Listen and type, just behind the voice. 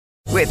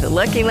With the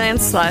Lucky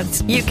Land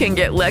Slots, you can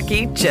get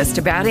lucky just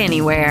about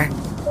anywhere.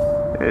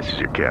 This is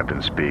your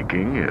captain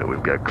speaking.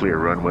 We've got clear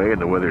runway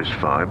and the weather's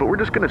fine, but we're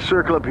just going to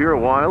circle up here a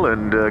while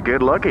and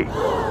get lucky.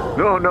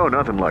 No,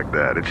 nothing like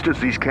that. It's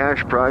just these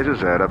cash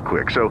prizes add up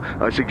quick. So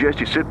I suggest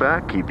you sit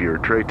back, keep your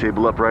tray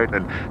table upright,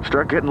 and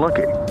start getting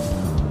lucky.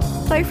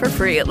 Play for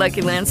free at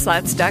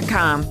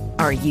LuckyLandSlots.com.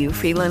 Are you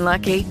feeling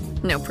lucky?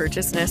 No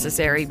purchase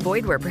necessary.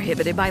 Void where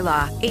prohibited by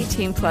law.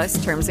 18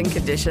 plus terms and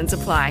conditions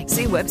apply.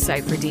 See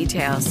website for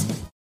details.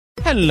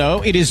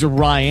 Hello, it is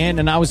Ryan,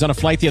 and I was on a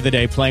flight the other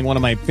day playing one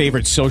of my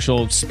favorite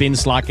social spin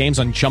slot games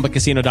on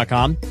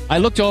ChumbaCasino.com. I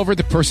looked over at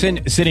the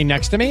person sitting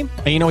next to me,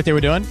 and you know what they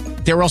were doing?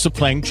 They were also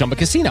playing Chumba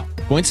Casino.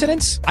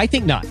 Coincidence? I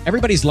think not.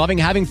 Everybody's loving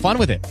having fun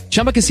with it.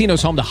 Chumba Casino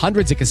is home to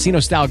hundreds of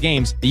casino-style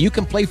games that you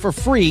can play for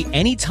free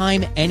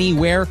anytime,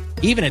 anywhere,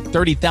 even at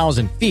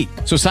 30,000 feet.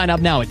 So sign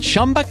up now at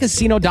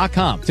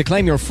ChumbaCasino.com to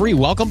claim your free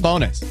welcome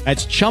bonus.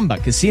 That's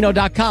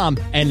ChumbaCasino.com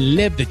and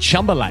live the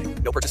Chumba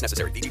life. No purchase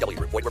necessary. VGW.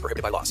 Void where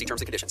prohibited by law. See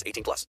terms and conditions.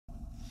 18 plus.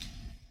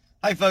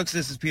 Hi, folks.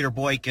 This is Peter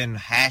Boykin.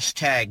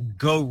 Hashtag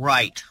Go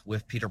Right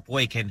with Peter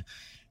Boykin.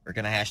 We're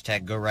going to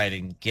hashtag Go Right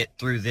and get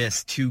through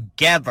this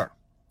together.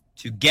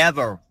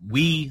 Together,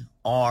 we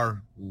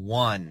are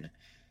one.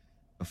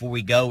 Before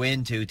we go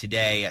into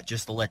today,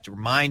 just to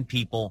remind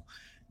people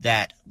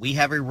that we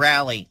have a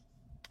rally.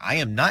 I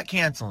am not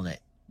canceling it.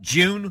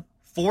 June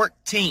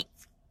 14th,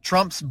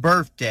 Trump's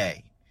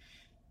birthday,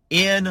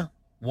 in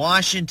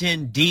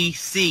Washington,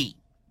 D.C.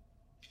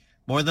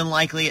 More than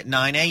likely at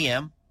 9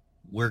 a.m.,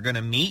 we're going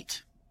to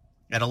meet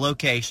at a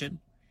location.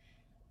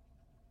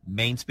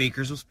 Main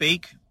speakers will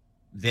speak.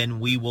 Then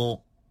we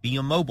will be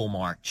a mobile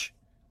march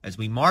as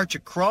we march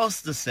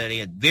across the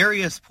city at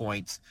various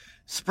points,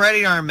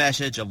 spreading our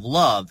message of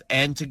love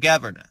and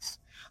togetherness.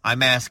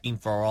 I'm asking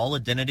for all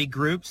identity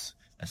groups,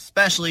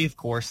 especially, of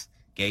course,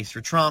 Gays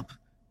for Trump,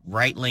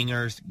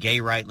 right-wingers,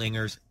 gay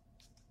right-wingers,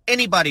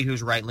 anybody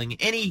who's right-wing,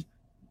 any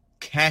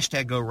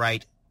hashtag Go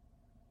Right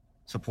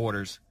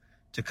supporters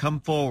to come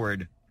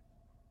forward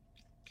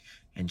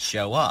and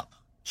show up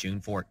June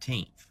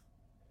 14th.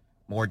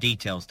 More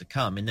details to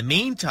come. In the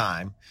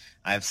meantime,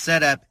 I've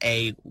set up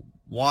a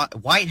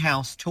White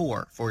House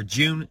tour for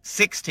June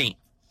 16th,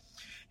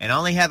 and I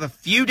only have a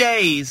few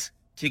days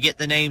to get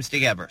the names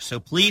together. So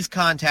please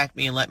contact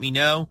me and let me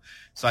know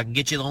so I can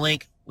get you the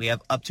link. We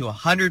have up to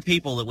 100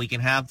 people that we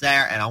can have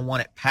there, and I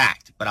want it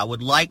packed. But I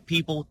would like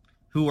people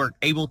who are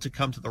able to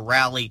come to the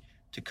rally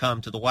to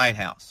come to the White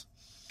House.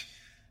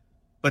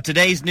 But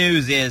today's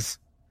news is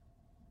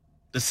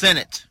the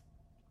Senate.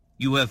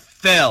 You have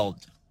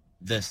failed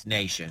this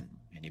nation.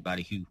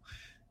 Anybody who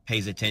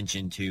pays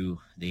attention to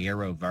the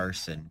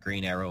Arrowverse and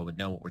Green Arrow would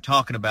know what we're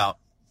talking about.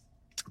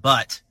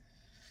 But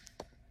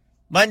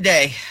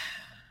Monday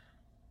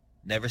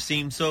never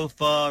seemed so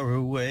far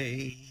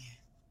away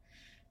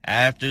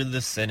after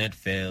the Senate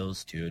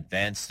fails to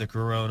advance the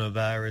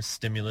coronavirus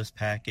stimulus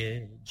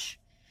package.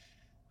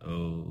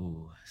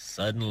 Oh,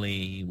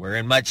 suddenly we're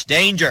in much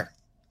danger.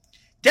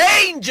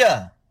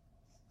 Danger!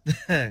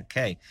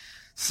 Okay,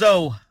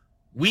 so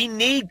we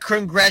need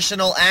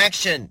congressional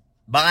action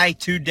by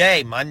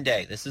today,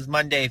 Monday. This is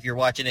Monday if you're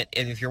watching it.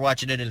 And if you're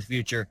watching it in the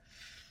future,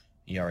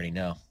 you already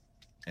know.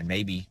 And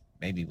maybe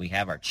we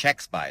have our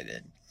checks by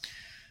then.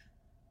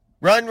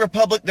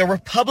 The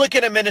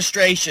Republican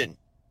administration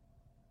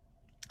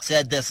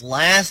said this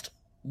last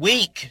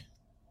week.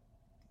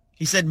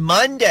 He said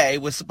Monday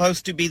was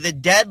supposed to be the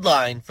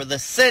deadline for the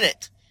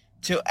Senate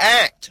to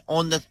act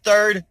on the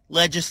third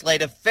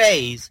legislative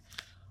phase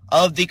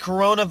of the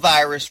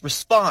coronavirus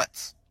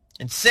response.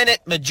 And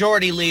Senate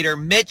Majority Leader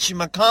Mitch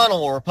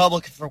McConnell, a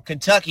Republican from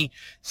Kentucky,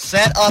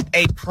 set up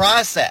a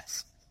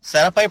process. He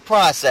set up a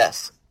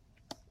process.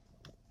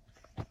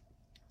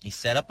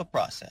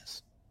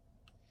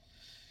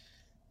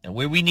 And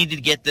we needed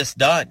to get this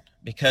done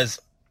because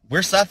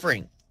we're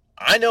suffering.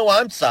 I know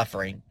I'm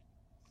suffering.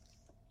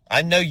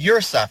 I know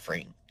you're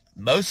suffering.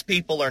 Most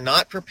people are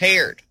not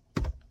prepared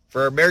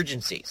for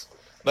emergencies.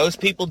 Most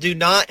people do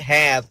not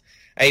have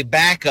a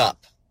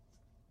backup.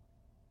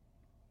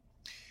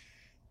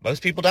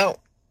 Most people don't.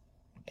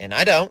 And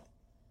I don't.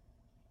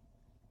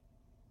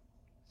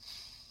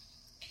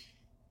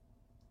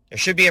 There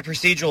should be a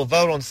procedural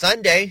vote on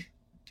Sunday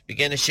to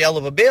begin a shell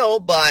of a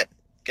bill, but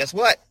guess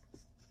what?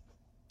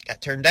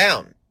 Got turned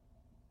down.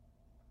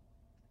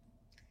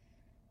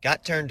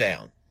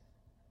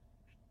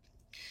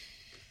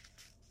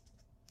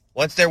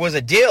 Once there was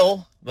a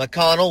deal,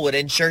 McConnell would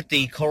insert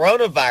the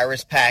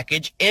coronavirus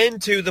package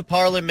into the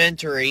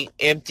parliamentary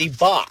empty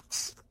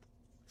box.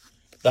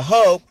 The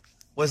hope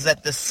was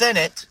that the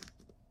Senate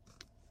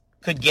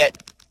could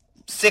get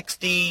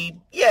 60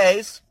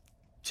 yeas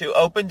to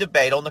open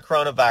debate on the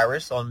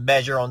coronavirus on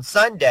measure on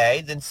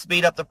Sunday, then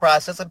speed up the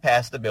process and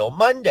pass the bill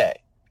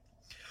Monday.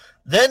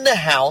 Then the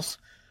House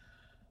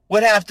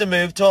would have to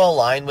move to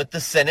align with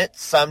the Senate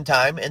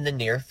sometime in the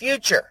near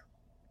future.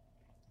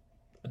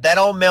 But that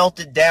all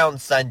melted down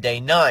Sunday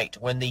night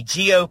when the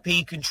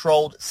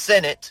GOP-controlled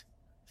Senate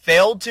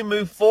failed to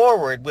move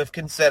forward with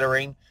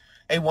considering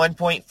a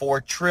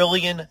 $1.4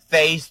 trillion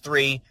Phase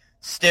 3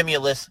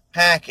 stimulus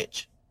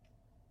package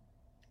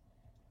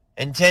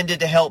intended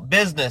to help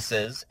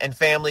businesses and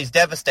families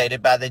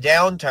devastated by the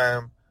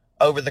downturn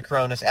over the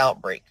coronavirus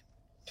outbreak.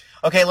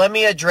 Okay, let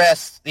me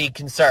address the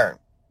concern.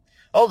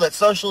 Oh, that's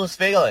socialist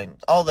feeling.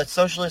 Oh, that's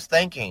socialist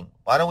thinking.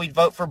 Why don't we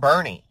vote for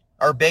Bernie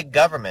or big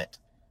government?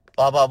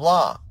 Blah, blah,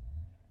 blah.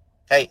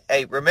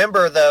 Hey,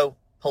 remember though,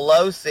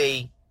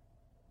 Pelosi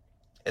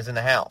is in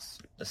the House.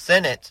 The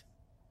Senate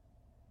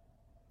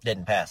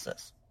didn't pass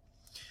this.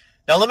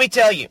 Now let me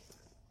tell you,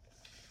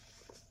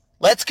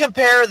 let's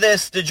compare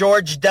this to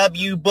George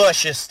W.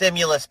 Bush's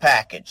stimulus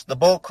package, the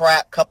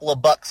bullcrap couple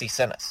of bucks he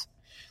sent us.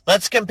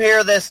 Let's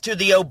compare this to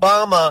the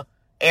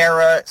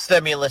Obama-era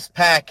stimulus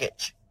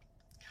package.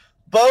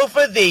 Both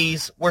of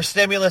these were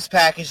stimulus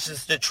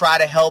packages to try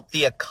to help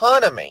the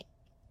economy,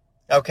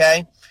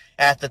 okay,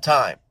 at the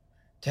time,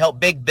 to help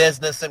big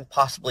business and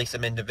possibly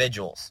some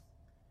individuals.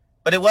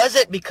 But it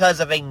wasn't because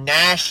of a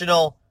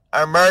national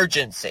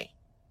emergency.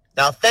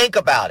 Now think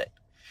about it.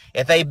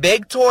 If a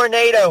big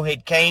tornado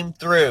had came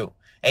through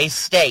a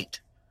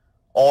state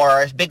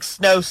or a big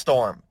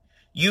snowstorm,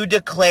 you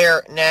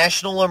declare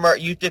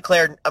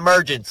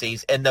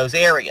emergencies in those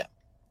areas.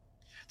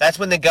 That's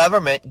when the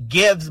government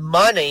gives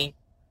money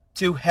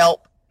to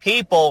help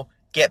people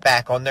get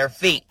back on their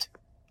feet.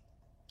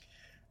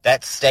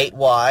 That's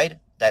statewide,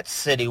 that's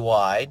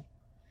citywide.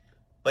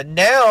 But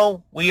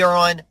now we are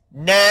on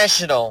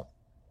national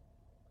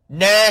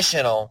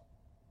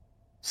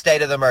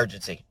state of the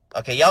emergency.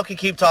 Okay, y'all can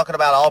keep talking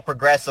about all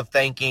progressive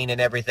thinking and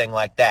everything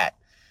like that.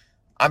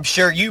 I'm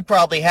sure you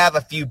probably have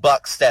a few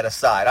bucks set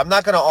aside. I'm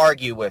not going to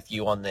argue with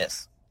you on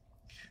this.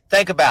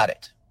 Think about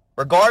it.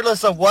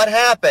 Regardless of what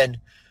happened,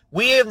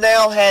 we have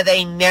now had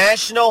a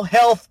national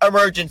health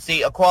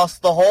emergency across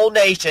the whole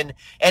nation,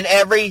 and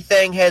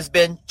everything has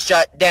been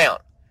shut down.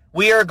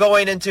 We are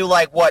going into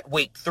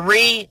week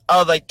 3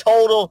 of a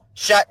total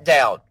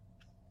shutdown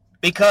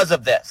because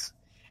of this.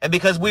 And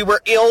because we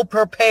were ill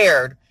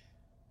prepared,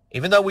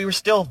 even though we were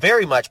still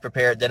very much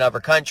prepared than other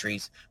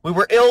countries, we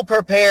were ill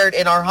prepared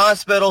in our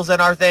hospitals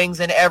and our things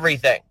and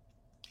everything.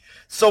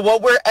 So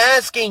what we're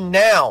asking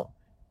now,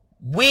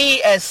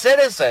 we as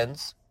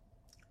citizens,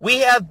 we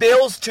have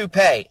bills to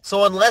pay.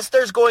 So unless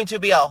there's going to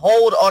be a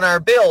hold on our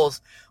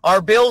bills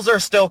are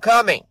still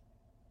coming.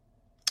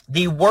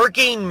 The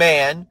working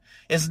man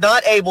is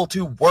not able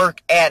to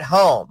work at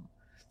home.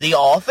 The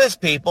office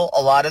people,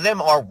 a lot of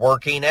them are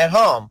working at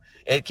home.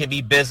 It can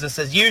be business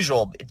as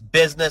usual. It's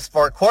business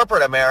for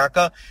corporate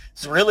America.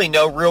 There's really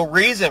no real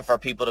reason for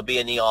people to be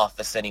in the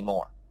office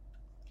anymore.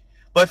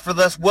 But for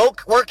this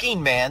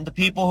working man, the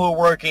people who are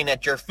working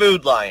at your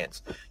Food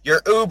Lions,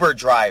 your Uber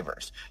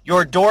drivers,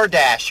 your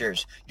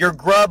DoorDashers, your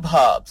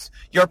Grubhubs,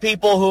 your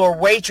people who are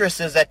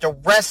waitresses at the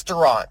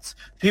restaurants,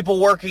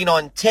 people working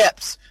on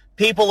tips,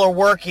 people are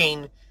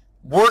working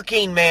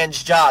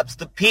man's jobs,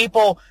 the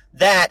people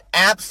that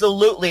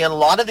absolutely, and a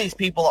lot of these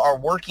people are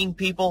working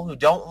people who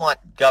don't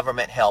want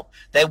government help.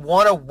 They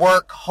want to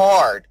work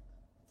hard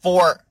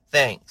for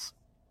things.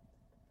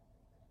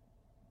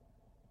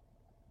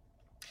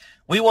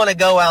 We want to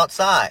go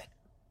outside.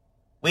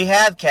 We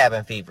have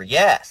cabin fever,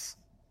 yes.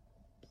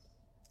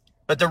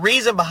 But the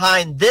reason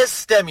behind this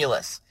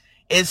stimulus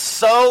is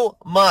so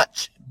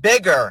much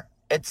bigger.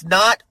 It's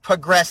not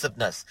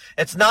progressiveness.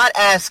 It's not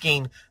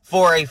asking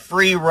for a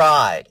free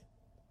ride.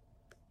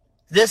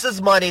 This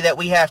is money that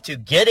we have to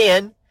get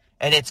in,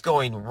 and it's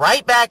going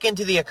right back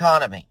into the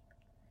economy.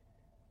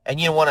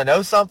 And you want to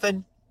know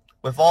something?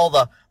 With all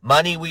the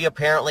money we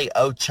apparently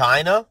owe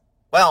China,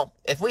 well,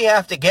 if we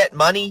have to get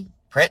money,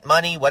 print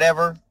money,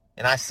 whatever,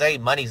 and I say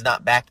money's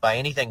not backed by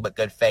anything but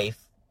good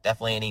faith,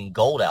 definitely any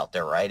gold out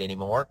there, right,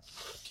 anymore,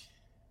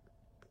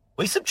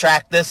 we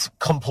subtract this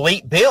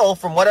complete bill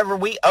from whatever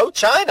we owe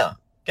China.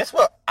 Guess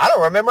what? I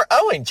don't remember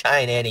owing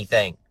China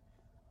anything.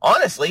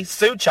 Honestly,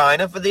 sue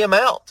China for the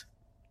amount.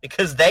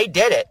 Because they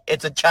did it.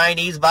 It's a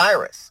Chinese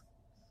virus.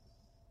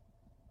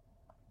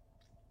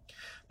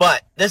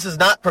 But this is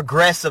not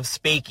progressive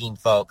speaking,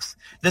 folks.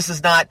 This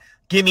is not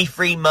give me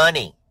free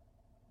money.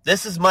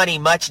 This is money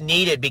much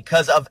needed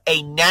because of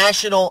a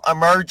national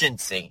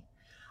emergency.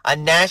 A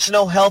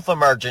national health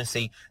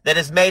emergency that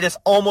has made us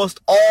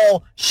almost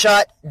all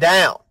shut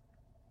down.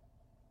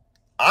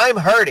 I'm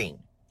hurting.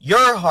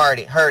 You're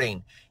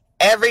hurting.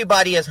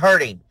 Everybody is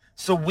hurting.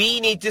 So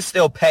we need to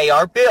still pay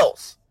our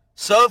bills.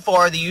 So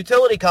far, the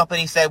utility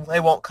company said they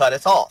won't cut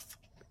us off.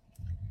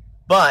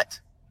 But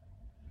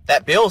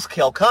that bill's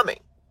still coming.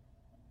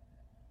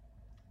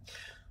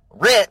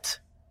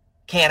 Rent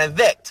can't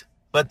evict,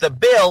 but the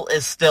bill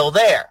is still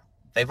there.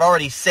 They've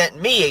already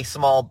sent me a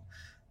small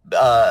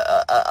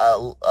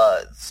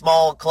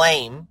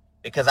claim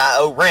because I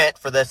owe rent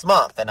for this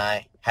month, and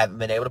I haven't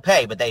been able to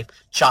pay, but they've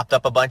chopped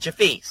up a bunch of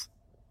fees.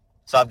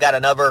 So I've got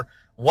another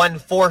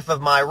 1/4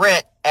 of my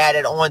rent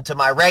added on to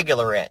my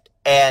regular rent.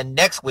 And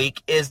next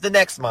week is the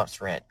next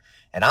month's rent.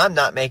 And I'm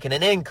not making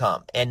an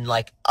income. And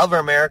like other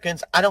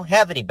Americans, I don't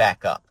have any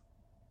backup.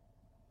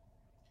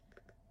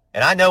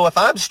 And I know if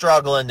I'm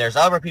struggling, there's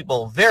other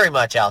people very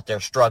much out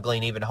there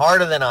struggling even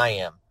harder than I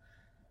am.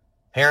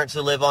 Parents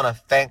who live on a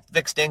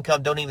fixed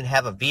income don't even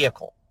have a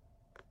vehicle.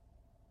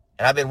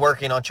 And I've been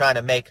working on trying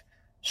to make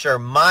sure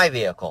my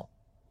vehicle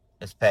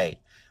is paid.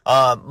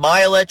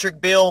 My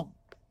electric bill,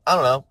 I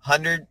don't know,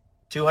 $100,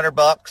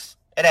 $200.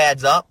 It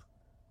adds up.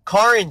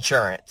 Car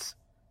insurance,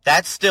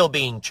 that's still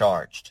being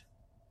charged.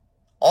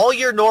 All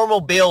your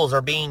normal bills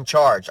are being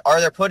charged. Or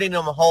they're putting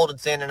them on hold and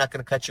saying they're not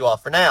going to cut you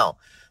off for now.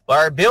 But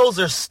our bills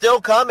are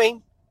still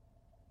coming.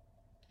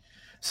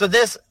 So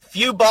this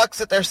few bucks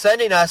that they're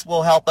sending us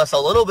will help us a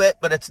little bit,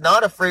 but it's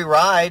not a free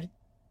ride.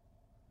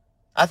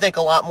 I think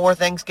a lot more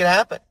things could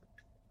happen.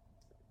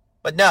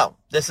 But no,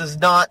 this is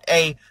not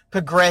a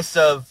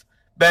progressive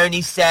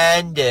Bernie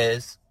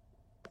Sanders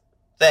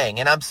thing.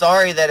 And I'm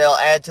sorry that it'll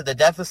add to the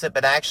deficit,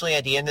 but actually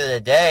at the end of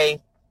the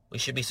day, we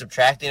should be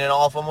subtracting it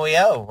all from what we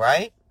owe,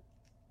 right?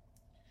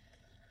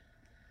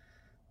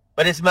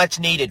 But it's much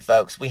needed,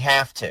 folks. We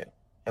have to.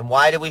 And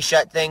why do we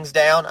shut things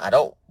down? I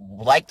don't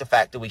like the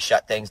fact that we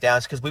shut things down.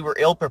 It's because we were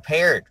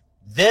ill-prepared.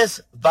 This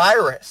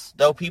virus,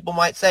 though people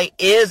might say,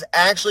 is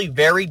actually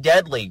very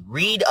deadly.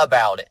 Read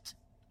about it.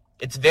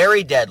 It's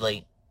very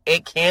deadly.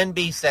 It can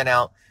be sent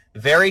out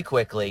very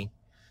quickly.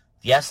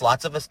 Yes,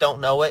 lots of us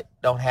don't know it,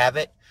 don't have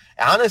it.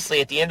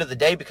 Honestly, at the end of the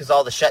day, because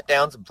all the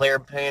shutdowns and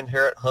Planned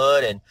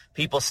Parenthood and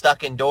people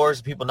stuck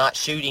indoors, people not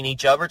shooting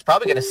each other, it's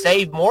probably going to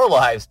save more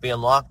lives being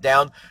locked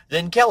down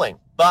than killing.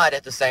 But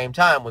at the same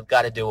time, we've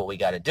got to do what we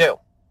got to do.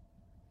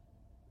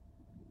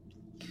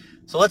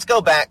 So let's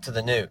go back to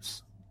the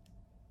news.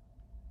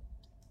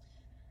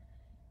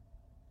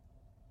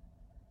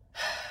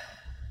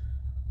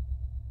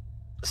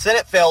 The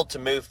Senate failed to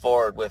move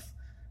forward with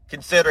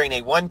considering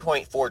a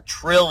 $1.4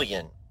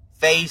 trillion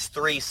Phase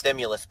 3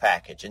 stimulus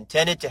package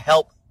intended to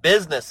help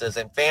businesses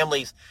and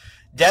families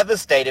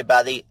devastated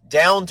by the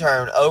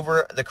downturn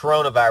over the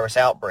coronavirus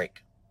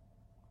outbreak.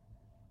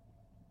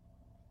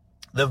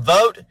 The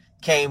vote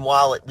came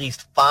while at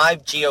least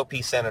 5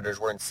 GOP senators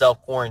were in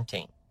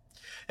self-quarantine,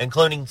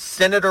 including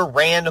Senator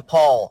Rand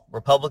Paul,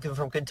 Republican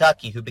from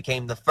Kentucky, who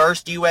became the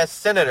first U.S.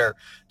 senator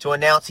to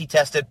announce he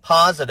tested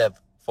positive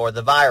for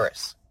the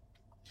virus.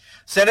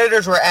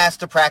 Senators were asked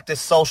to practice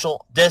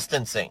social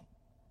distancing,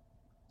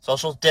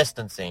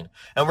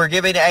 and were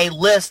given a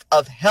list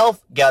of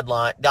health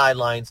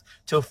guidelines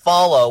to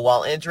follow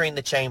while entering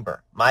the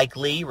chamber. Mike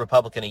Lee,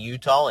 Republican of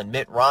Utah, and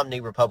Mitt Romney,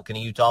 Republican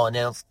of Utah,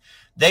 announced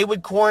they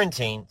would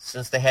quarantine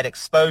since they had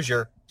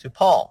exposure to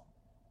Paul.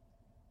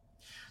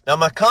 Now,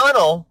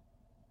 McConnell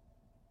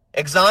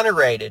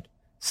exonerated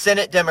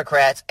Senate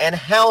Democrats and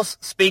House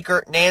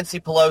Speaker Nancy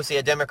Pelosi,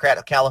 a Democrat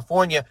of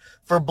California,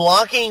 for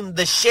blocking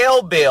the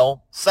shale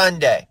bill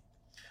Sunday.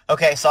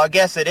 Okay, so I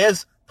guess it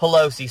is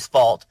Pelosi's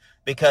fault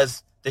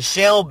because the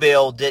shale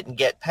bill didn't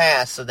get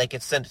passed so they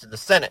could send it to the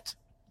Senate.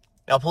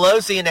 Now,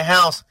 Pelosi in the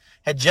House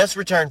had just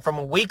returned from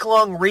a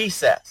week-long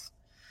recess.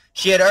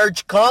 She had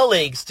urged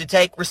colleagues to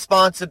take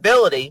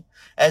responsibility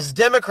as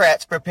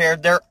Democrats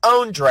prepared their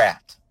own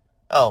draft.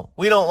 Oh,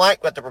 we don't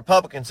like what the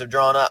Republicans have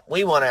drawn up.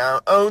 We want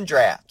our own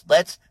draft.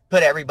 Let's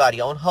put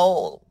everybody on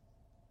hold.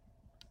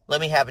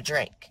 Let me have a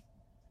drink.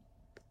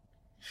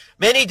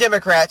 Many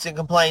Democrats have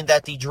complained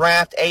that the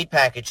draft aid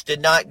package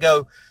did not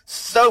go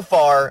so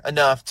far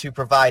enough to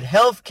provide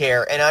health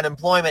care and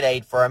unemployment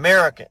aid for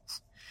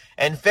Americans,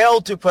 and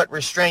failed to put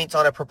restraints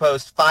on a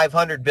proposed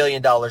 $500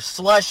 billion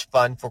slush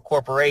fund for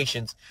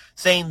corporations,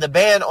 saying the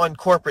ban on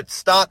corporate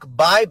stock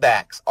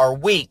buybacks are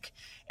weak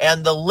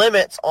and the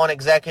limits on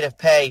executive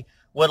pay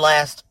would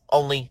last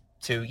only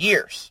 2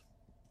 years.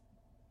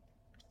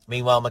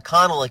 Meanwhile,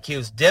 McConnell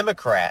accused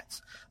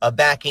Democrats of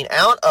backing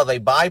out of a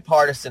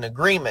bipartisan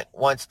agreement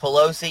once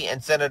Pelosi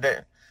and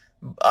Senator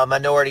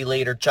Minority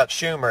Leader Chuck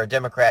Schumer, a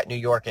Democrat in New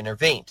York,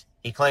 intervened.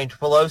 He claimed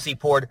Pelosi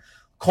poured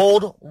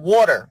cold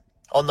water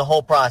on the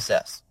whole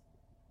process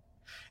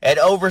and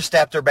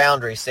overstepped her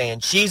boundaries, saying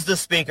she's the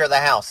Speaker of the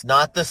House,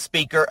 not the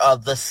Speaker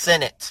of the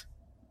Senate.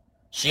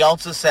 She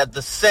also said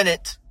the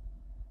Senate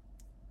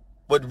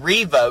would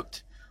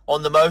revote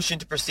on the motion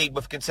to proceed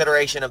with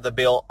consideration of the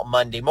bill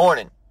Monday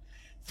morning,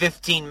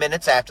 15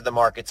 minutes after the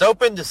markets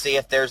open, to see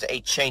if there's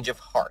a change of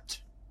heart.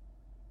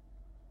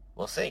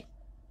 We'll see.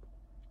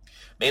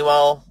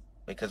 Meanwhile,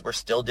 because we're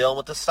still dealing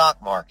with the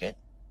stock market,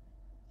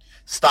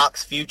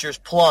 stocks futures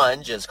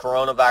plunge as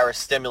coronavirus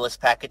stimulus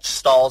package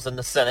stalls in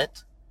the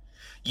Senate.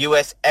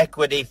 U.S.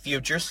 equity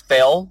futures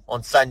fell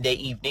on Sunday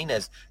evening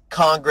as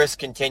Congress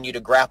continued to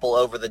grapple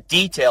over the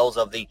details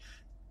of the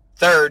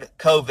third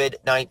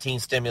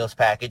COVID-19 stimulus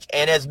package,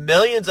 and as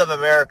millions of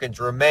Americans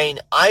remain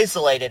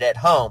isolated at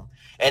home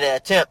in an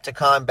attempt to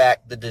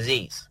combat the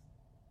disease.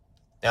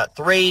 Now, at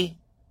 3:10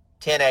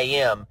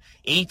 a.m.,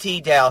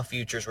 ET Dow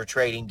futures were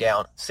trading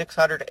down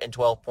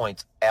 612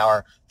 points,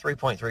 or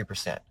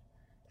 3.3%.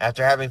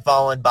 After having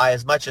fallen by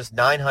as much as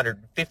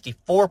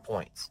 954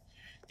 points,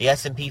 the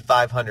S&P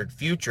 500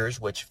 futures,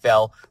 which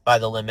fell by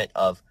the limit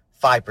of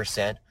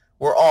 5%,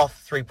 were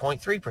off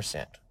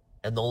 3.3%.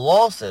 And the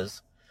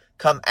losses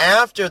come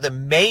after the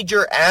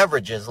major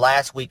averages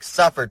last week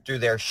suffered through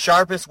their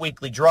sharpest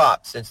weekly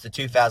drop since the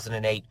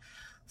 2008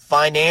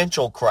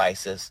 financial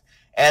crisis,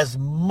 as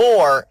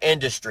more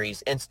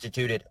industries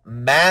instituted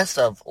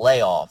massive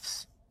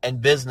layoffs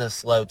and business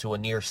slowed to a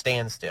near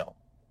standstill.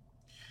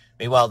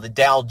 Meanwhile, the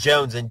Dow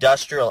Jones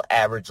Industrial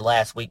Average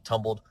last week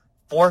tumbled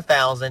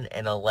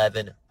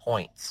 4,011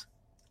 points,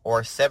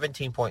 or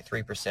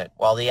 17.3%,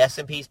 while the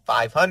S&P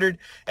 500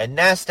 and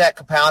NASDAQ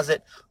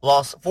Composite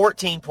lost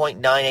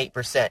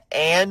 14.98%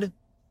 and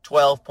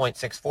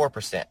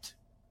 12.64%,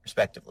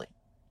 respectively.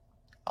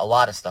 A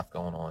lot of stuff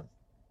going on.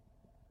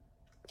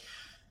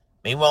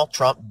 Meanwhile,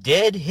 Trump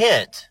did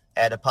hint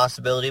at a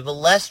possibility of a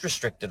less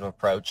restrictive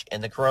approach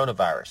in the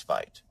coronavirus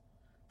fight.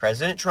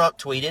 President Trump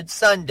tweeted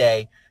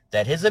Sunday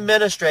that his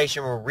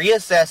administration will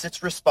reassess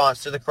its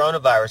response to the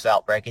coronavirus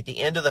outbreak at the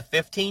end of the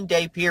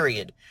 15-day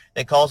period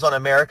that calls on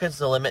Americans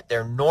to limit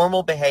their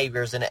normal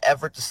behaviors in an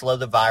effort to slow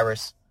the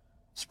virus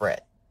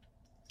spread.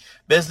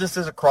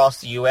 Businesses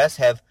across the U.S.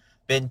 have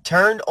been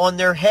turned on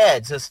their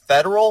heads as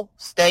federal,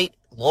 state,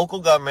 local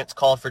governments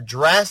call for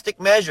drastic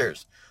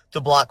measures to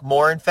block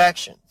more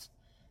infections.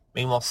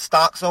 Meanwhile,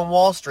 stocks on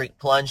Wall Street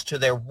plunged to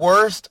their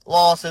worst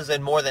losses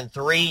in more than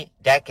 3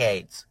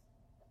 decades.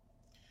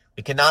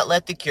 We cannot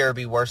let the cure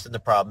be worse than the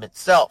problem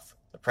itself,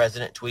 the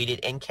president tweeted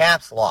in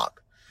caps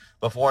lock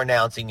before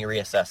announcing the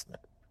reassessment.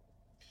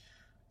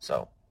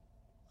 So,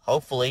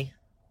 hopefully,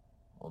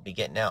 we'll be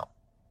getting out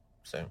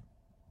soon.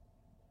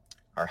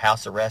 Our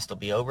house arrest will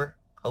be over,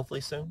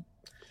 hopefully soon.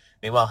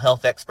 Meanwhile,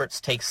 health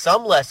experts take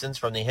some lessons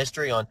from the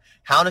history on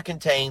how to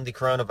contain the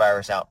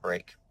coronavirus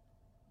outbreak.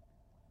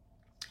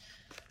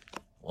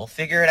 We'll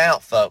figure it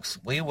out, folks.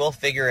 We will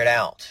figure it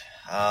out.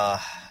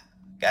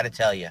 Got to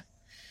tell you.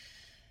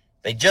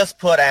 They just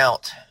put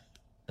out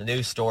the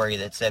news story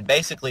that said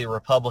basically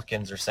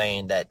Republicans are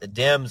saying that the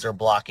Dems are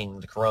blocking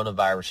the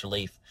coronavirus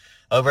relief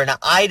over an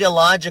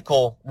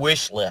ideological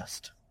wish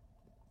list.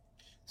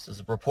 This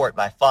is a report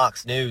by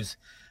Fox News.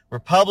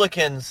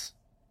 Republicans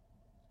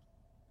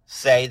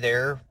say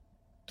the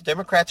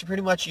Democrats are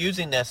pretty much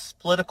using this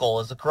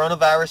as the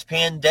coronavirus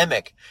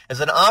pandemic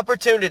as an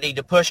opportunity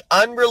to push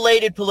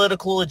unrelated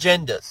political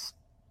agendas.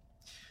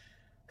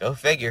 Go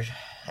figure.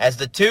 As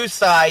the two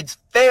sides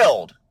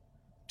failed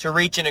to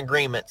reach an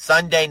agreement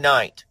Sunday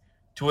night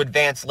to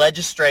advance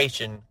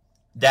legislation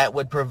that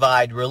would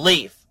provide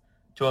relief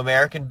to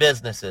American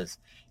businesses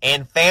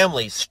and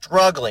families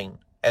struggling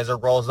as a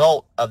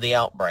result of the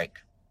outbreak.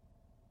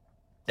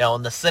 Now,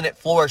 on the Senate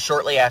floor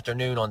shortly after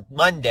noon on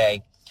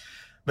Monday,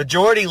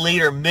 Majority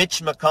Leader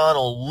Mitch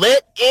McConnell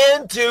lit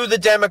into the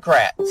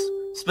Democrats,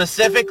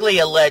 specifically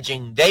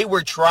alleging they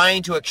were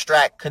trying to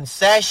extract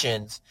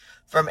concessions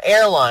from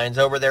airlines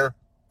over their,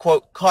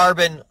 quote,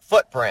 carbon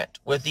footprint,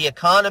 with the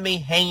economy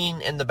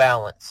hanging in the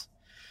balance.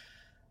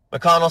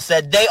 McConnell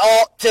said they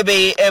ought to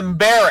be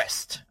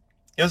embarrassed.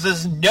 This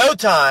is no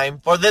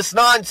time for this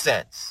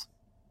nonsense.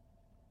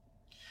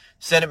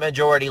 Senate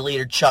Majority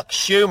Leader Chuck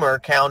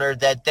Schumer countered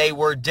that they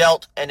were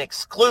dealt an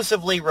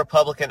exclusively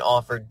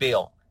Republican-offered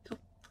bill.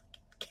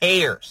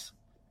 Cares.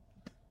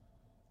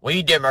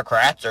 We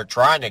Democrats are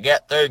trying to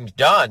get things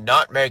done,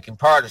 not making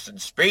partisan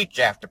speech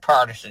after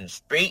partisan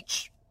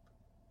speech,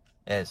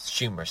 as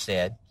Schumer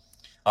said.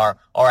 Or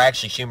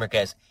actually Schumer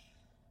says,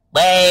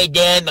 we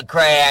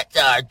Democrats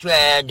are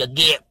trying to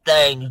get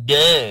things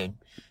done,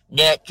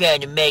 not trying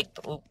to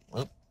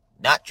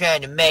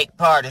make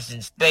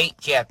partisan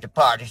speech after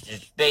partisan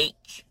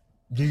speech.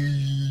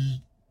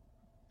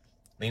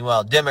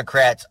 Meanwhile,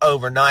 Democrats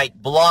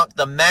overnight blocked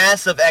the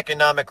massive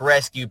economic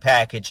rescue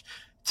package,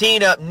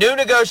 teeing up new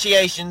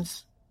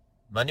negotiations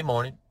Monday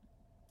morning.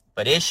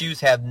 But issues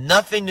have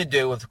nothing to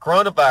do with the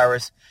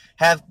coronavirus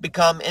have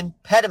become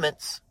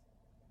impediments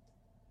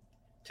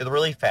to the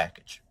relief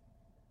package,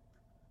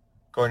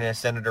 according to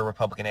Senator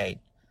Republican aide.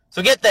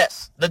 So get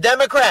this. The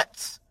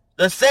Democrats,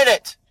 the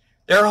Senate,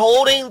 they're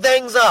holding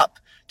things up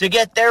to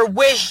get their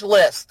wish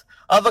list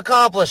of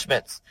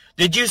accomplishments.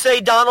 Did you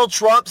say Donald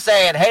Trump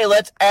saying, hey,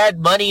 let's add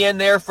money in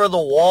there for the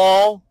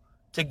wall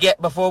to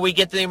get before we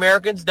get to the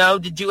Americans? No.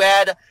 Did you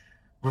add,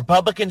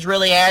 Republicans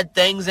really add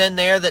things in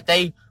there that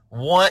they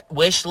want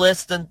wish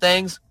lists and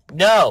things?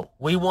 No.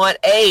 We want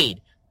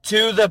aid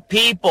to the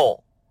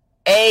people.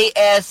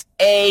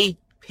 ASAP.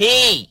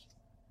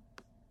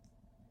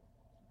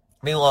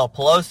 Meanwhile,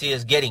 Pelosi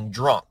is getting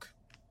drunk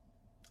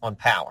on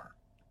power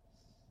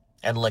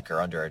and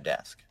liquor under her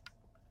desk.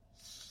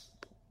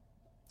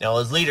 Now,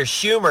 as Leader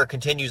Schumer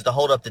continues to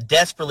hold up the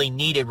desperately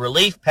needed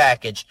relief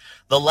package,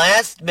 the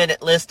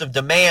last-minute list of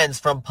demands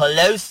from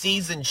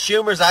Pelosi's and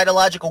Schumer's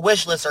ideological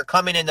wish lists are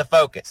coming into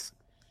focus.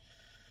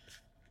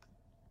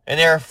 And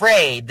they're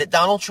afraid that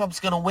Donald Trump's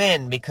going to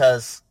win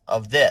because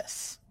of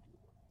this.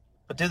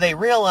 But do they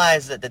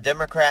realize that the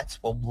Democrats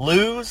will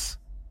lose?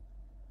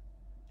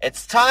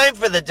 It's time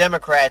for the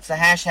Democrats to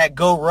hashtag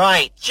go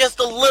right just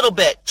a little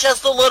bit,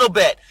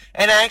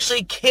 and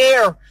actually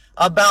care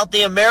about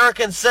the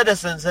American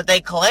citizens that they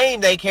claim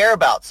they care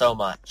about so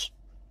much.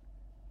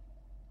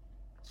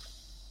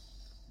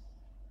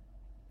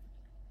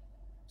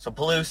 So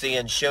Pelosi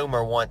and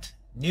Schumer want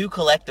new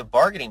collective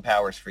bargaining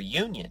powers for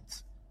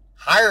unions,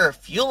 higher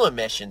fuel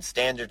emission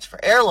standards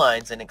for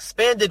airlines, and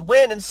expanded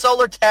wind and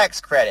solar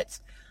tax credits.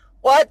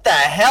 What the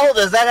hell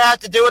does that have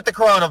to do with the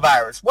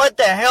coronavirus? What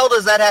the hell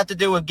does that have to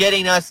do with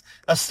getting us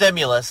a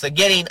stimulus and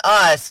getting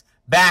us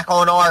back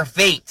on our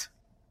feet?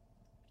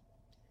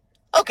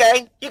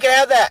 Okay, you can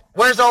have that.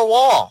 Where's our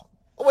wall?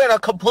 We want a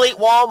complete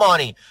wall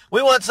money.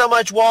 We want so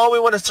much wall, we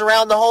want to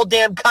surround the whole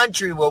damn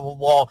country with a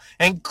wall,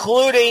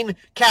 including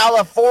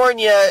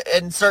California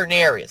in certain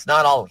areas.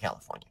 Not all of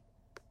California.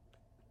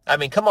 I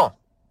mean, come on.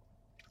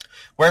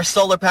 Where's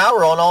solar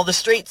power on all the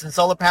streets and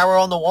solar power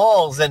on the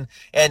walls and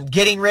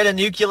getting rid of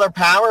nuclear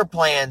power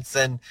plants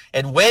and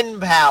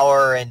wind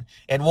power and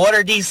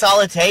water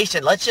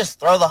desalination? Let's just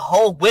throw the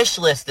whole wish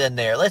list in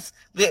there. Let's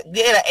get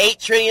an $8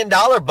 trillion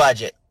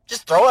budget.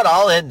 Just throw it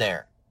all in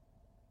there.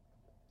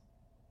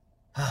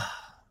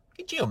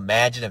 Could you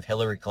imagine if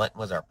Hillary Clinton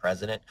was our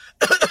president?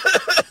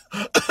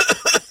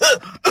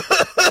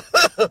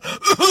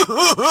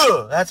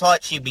 That's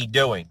what she'd be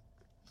doing.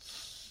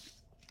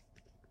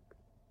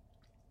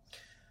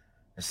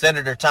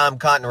 Senator Tom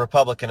Cotton,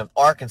 Republican of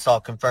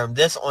Arkansas, confirmed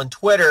this on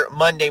Twitter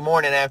Monday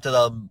morning after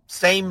the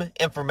same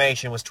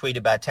information was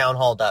tweeted by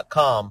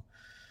townhall.com.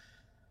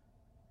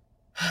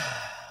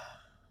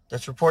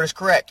 This report is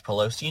correct.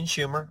 Pelosi and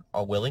Schumer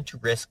are willing to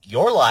risk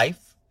your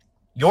life,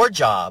 your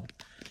job,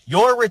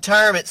 your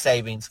retirement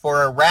savings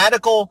for a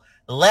radical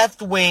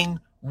left-wing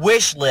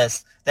wish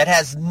list that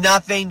has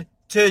nothing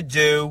to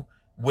do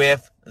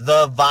with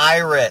the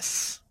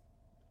virus.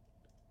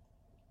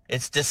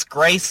 It's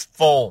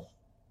disgraceful.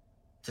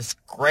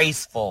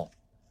 Disgraceful.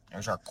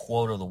 There's our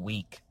quote of the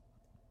week.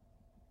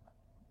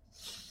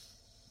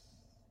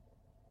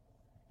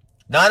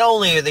 Not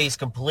only are these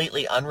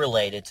completely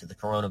unrelated to the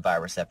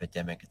coronavirus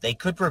epidemic, they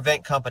could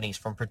prevent companies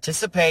from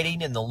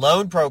participating in the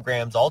loan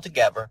programs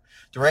altogether,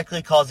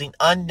 directly causing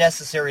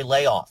unnecessary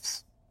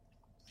layoffs.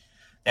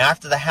 Now,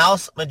 after the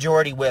House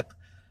Majority Whip,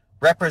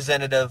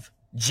 Representative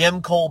Jim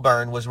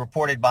Colburn was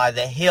reported by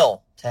The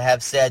Hill to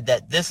have said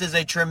that this is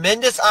a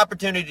tremendous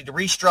opportunity to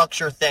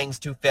restructure things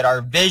to fit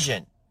our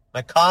vision.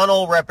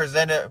 McConnell,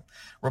 Representative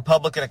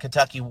Republican of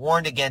Kentucky,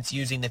 warned against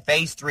using the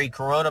Phase 3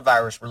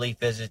 coronavirus relief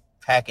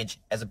package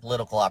as a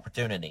political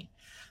opportunity.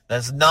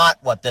 That's not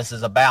what this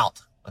is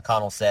about,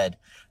 McConnell said.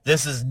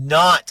 This is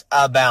not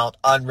about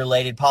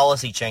unrelated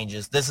policy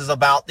changes. This is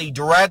about the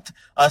direct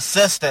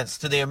assistance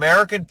to the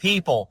American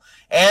people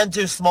and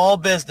to small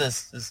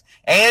businesses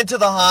and to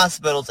the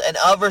hospitals and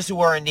others who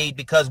are in need,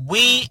 because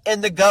we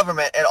in the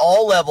government at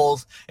all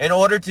levels, in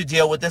order to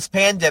deal with this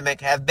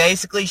pandemic, have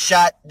basically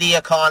shut the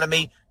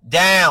economy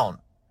down.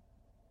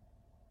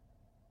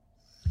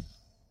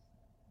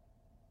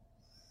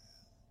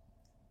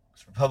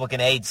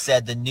 Republican aides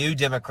said the new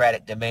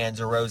Democratic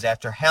demands arose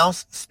after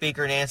House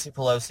Speaker Nancy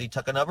Pelosi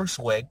took another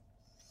swig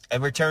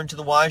and returned to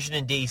the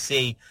Washington,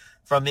 D.C.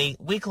 from the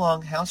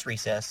week-long House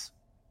recess.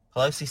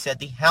 Pelosi said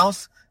the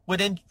House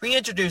would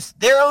reintroduce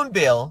their own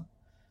bill,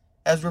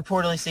 as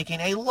reportedly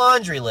seeking a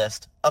laundry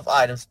list of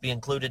items to be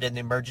included in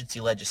the emergency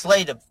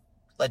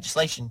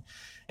legislation,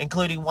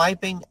 including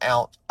wiping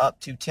out up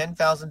to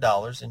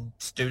 $10,000 in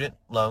student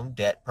loan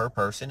debt per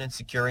person and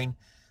securing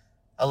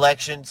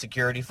election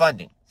security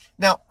funding.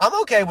 Now, I'm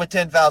okay with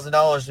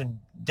 $10,000 in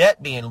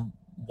debt being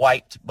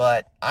wiped,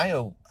 but I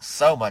owe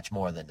so much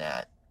more than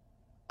that.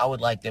 I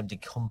would like them to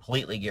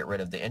completely get rid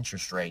of the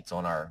interest rates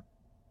on our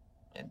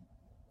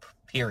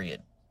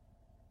period.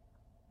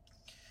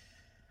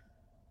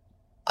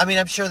 I mean,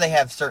 I'm sure they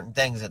have certain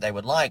things that they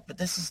would like, but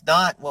this is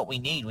not what we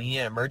need. We need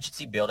an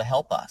emergency bill to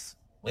help us.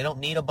 We don't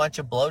need a bunch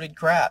of bloated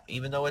crap,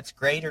 even though it's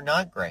great or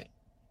not great.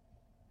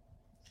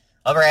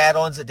 Other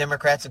add-ons that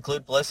Democrats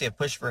Pelosi have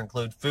pushed for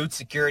include food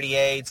security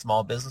aid,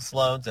 small business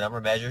loans, and other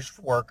measures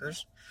for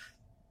workers.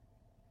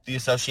 The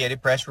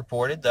Associated Press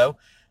reported, though,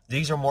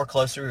 these are more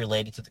closely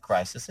related to the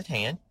crisis at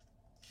hand.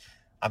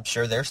 I'm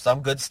sure there's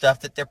some good stuff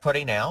that they're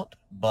putting out,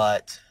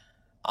 but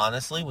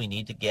honestly, we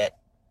need to get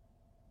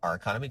our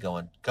economy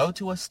going. Go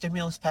to a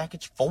stimulus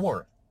package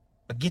 4,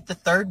 but get the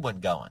third one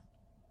going.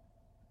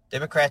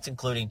 Democrats,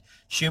 including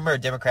Schumer, a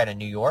Democrat in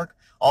New York,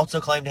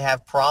 also claim to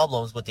have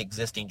problems with the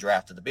existing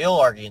draft of the bill,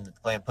 arguing that the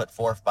plan put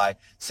forth by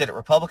Senate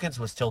Republicans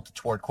was tilted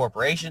toward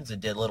corporations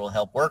and did little to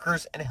help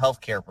workers and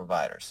health care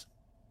providers.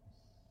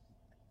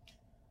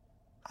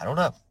 I don't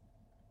know.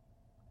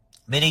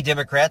 Many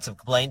Democrats have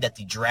complained that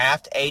the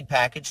draft aid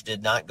package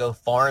did not go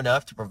far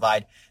enough to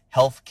provide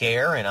health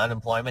care and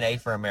unemployment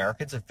aid for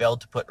Americans and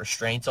failed to put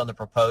restraints on the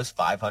proposed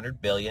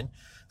 $500 billion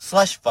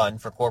slush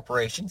fund for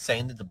corporations,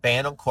 saying that the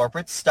ban on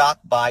corporate stock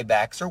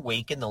buybacks are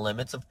weak and the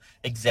limits of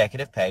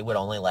executive pay would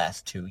only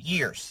last 2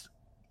 years.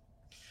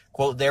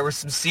 Quote, there were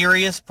some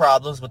serious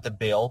problems with the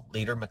bill,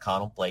 Leader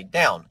McConnell laid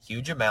down.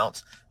 Huge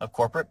amounts of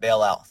corporate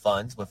bailout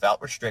funds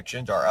without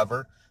restrictions or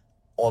other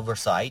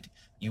oversight.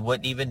 You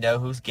wouldn't even know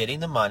who's getting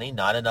the money.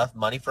 Not enough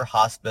money for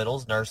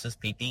hospitals, nurses,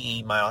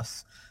 PPE,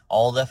 masks,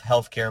 all the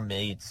healthcare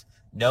needs.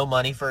 No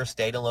money for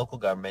state and local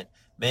government,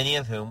 many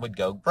of whom would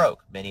go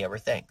broke. Many other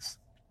things.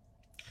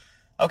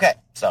 Okay,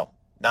 so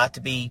not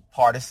to be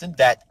partisan,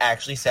 that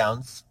actually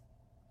sounds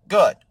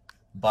good,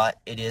 but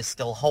it is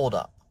still a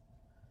holdup.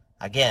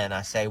 Again,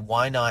 I say,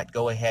 why not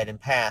go ahead and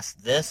pass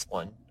this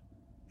one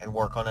and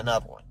work on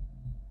another one?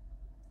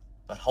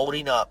 But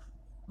holding up,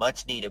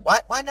 much needed.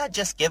 Why not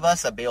just give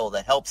us a bill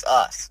that helps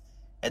us,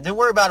 and then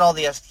worry about all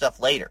the other stuff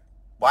later?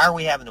 Why are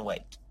we having to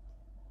wait?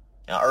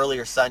 Now,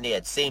 earlier Sunday,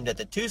 it seemed that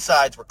the two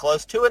sides were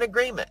close to an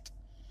agreement,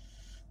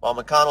 while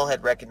McConnell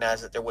had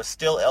recognized that there was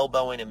still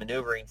elbowing and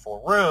maneuvering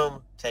for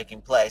room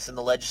taking place, and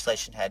the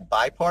legislation had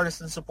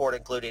bipartisan support,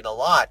 including a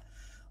lot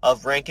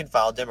of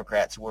rank-and-file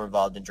Democrats who were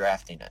involved in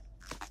drafting it.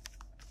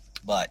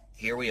 But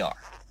here we are.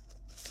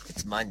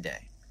 It's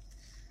Monday.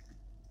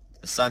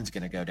 The sun's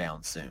going to go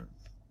down soon.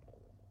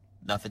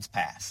 Nothing's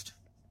passed.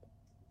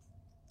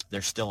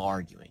 They're still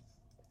arguing.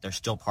 There's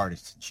still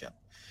partisanship.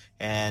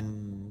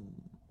 And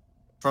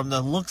from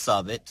the looks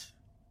of it,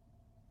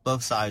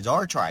 both sides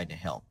are trying to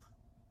help.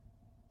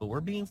 But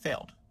we're being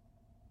failed.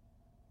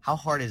 How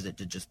hard is it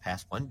to just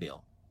pass one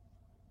bill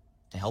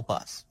to help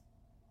us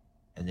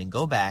and then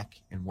go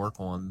back and work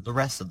on the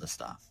rest of the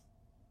stuff?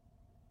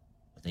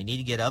 But they need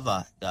to get of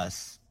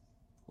us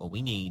what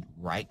we need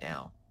right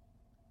now.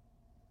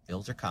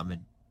 Bills are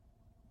coming.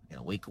 We're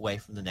a week away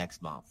from the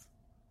next month.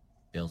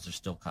 Bills are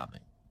still coming.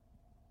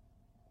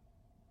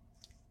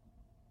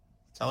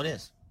 That's how it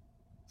is.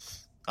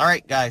 All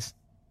right, guys.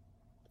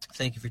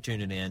 Thank you for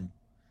tuning in.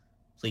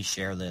 Please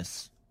share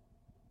this.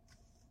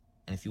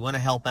 And if you want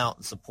to help out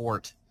and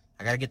support,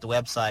 I got to get the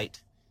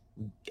website.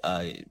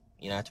 I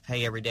have to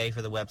pay every day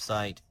for the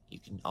website. You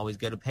can always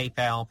go to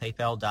PayPal,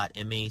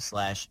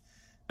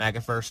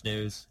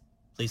 paypal.me/MAGAFirstNews.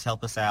 Please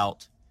help us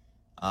out.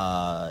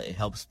 It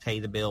helps pay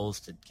the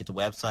bills to get the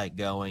website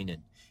going.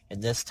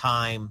 And this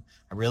time,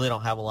 I really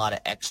don't have a lot of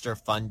extra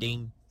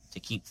funding to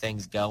keep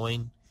things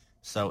going.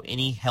 So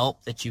any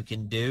help that you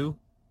can do,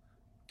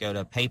 go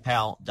to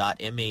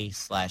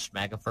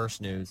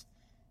paypal.me/MAGAFirstNews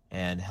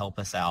and help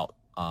us out.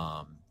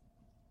 All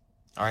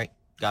right.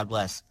 God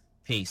bless.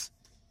 Peace.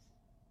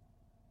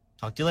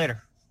 Talk to you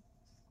later.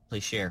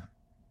 Please share.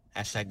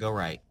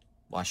 #GoRight.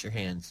 Wash your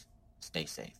hands. Stay safe.